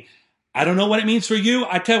really mean? I don't know what it means for you.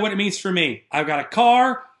 I tell you what it means for me. I've got a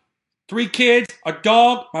car, 3 kids, a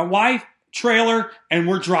dog, my wife, trailer, and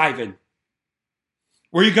we're driving.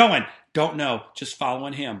 Where are you going? Don't know. Just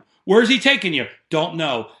following him. Where's he taking you? Don't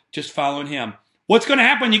know. Just following him. What's going to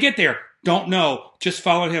happen when you get there? Don't know. Just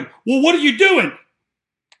following him. Well, what are you doing?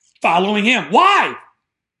 Following him. Why?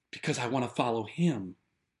 Because I want to follow him.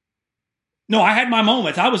 No, I had my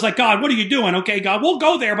moments. I was like, God, what are you doing? Okay, God, we'll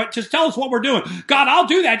go there, but just tell us what we're doing. God, I'll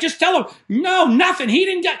do that. Just tell him. No, nothing. He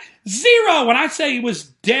didn't get zero. When I say it was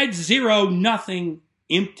dead zero, nothing,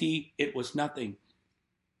 empty, it was nothing.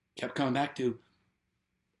 Kept coming back to,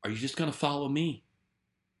 are you just going to follow me?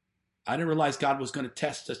 I didn't realize God was going to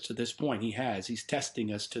test us to this point. He has. He's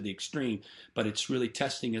testing us to the extreme, but it's really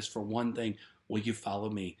testing us for one thing. Will you follow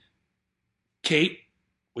me? Kate,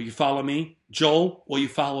 will you follow me? Joel, will you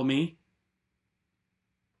follow me?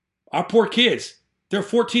 Our poor kids, they're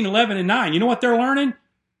 14, 11, and 9. You know what they're learning?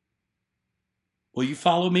 Will you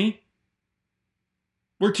follow me?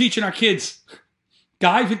 We're teaching our kids.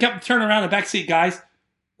 Guys, we kept turning around the back seat, guys.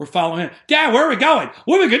 We're following him. Dad, where are we going?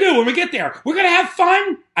 What are we going to do when we get there? We're going to have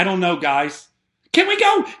fun? I don't know, guys. Can we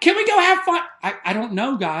go? Can we go have fun? I don't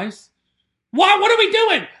know, guys. Why? What are we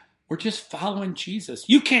doing? We're just following Jesus.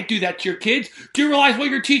 You can't do that to your kids. Do you realize what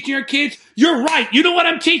you're teaching your kids? You're right. You know what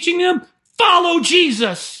I'm teaching them? Follow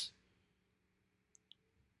Jesus.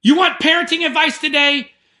 You want parenting advice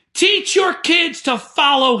today? Teach your kids to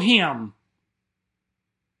follow him.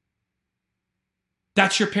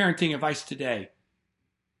 That's your parenting advice today.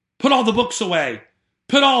 Put all the books away.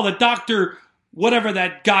 Put all the doctor, whatever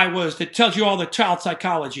that guy was that tells you all the child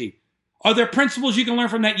psychology. Are there principles you can learn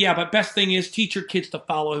from that? Yeah, but best thing is teach your kids to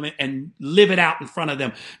follow him and live it out in front of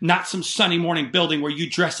them. Not some Sunday morning building where you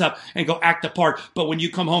dress up and go act a part, but when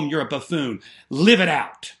you come home, you're a buffoon. Live it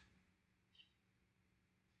out.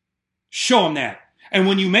 Show them that. And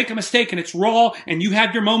when you make a mistake and it's raw and you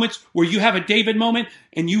have your moments where you have a David moment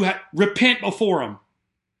and you repent before them,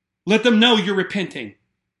 let them know you're repenting.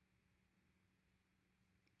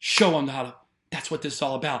 Show them how to. That's what this is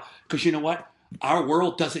all about. Because you know what? Our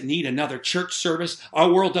world doesn't need another church service.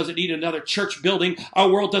 Our world doesn't need another church building. Our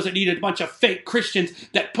world doesn't need a bunch of fake Christians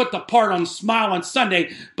that put the part on smile on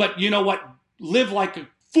Sunday. But you know what? Live like a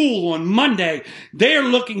fool on Monday. They're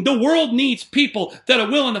looking. The world needs people that are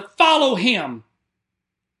willing to follow him.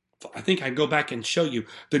 I think I go back and show you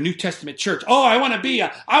the New Testament church. Oh, I want to be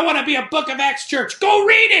a Book of Acts church. Go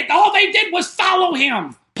read it. All they did was follow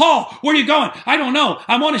him. Paul, where are you going? I don't know.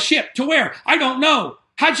 I'm on a ship. To where? I don't know.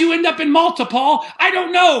 How'd you end up in Malta, Paul? I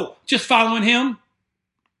don't know. Just following him.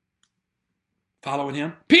 Following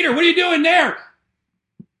him. Peter, what are you doing there?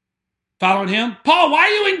 Following him. Paul, why are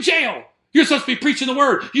you in jail? You're supposed to be preaching the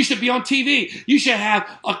word. You should be on TV. You should have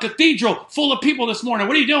a cathedral full of people this morning.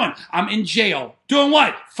 What are you doing? I'm in jail. Doing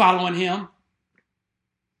what? Following him.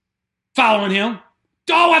 Following him.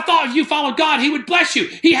 Oh, I thought if you followed God, he would bless you.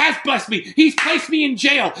 He has blessed me. He's placed me in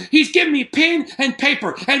jail. He's given me pen and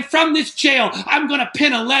paper. And from this jail, I'm going to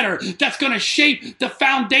pen a letter that's going to shape the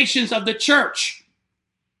foundations of the church.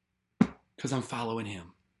 Because I'm following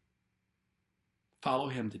him. Follow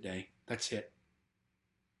him today. That's it.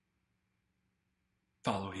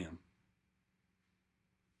 Follow him.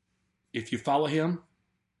 If you follow him,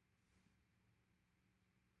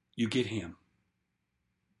 you get him.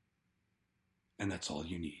 And that's all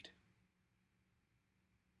you need.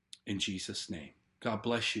 In Jesus' name. God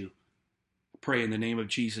bless you. Pray in the name of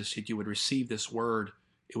Jesus that you would receive this word.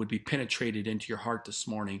 It would be penetrated into your heart this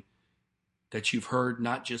morning. That you've heard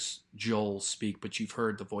not just Joel speak, but you've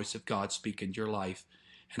heard the voice of God speak in your life.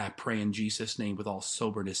 And I pray in Jesus' name with all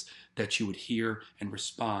soberness that you would hear and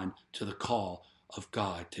respond to the call of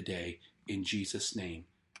God today. In Jesus' name.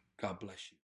 God bless you.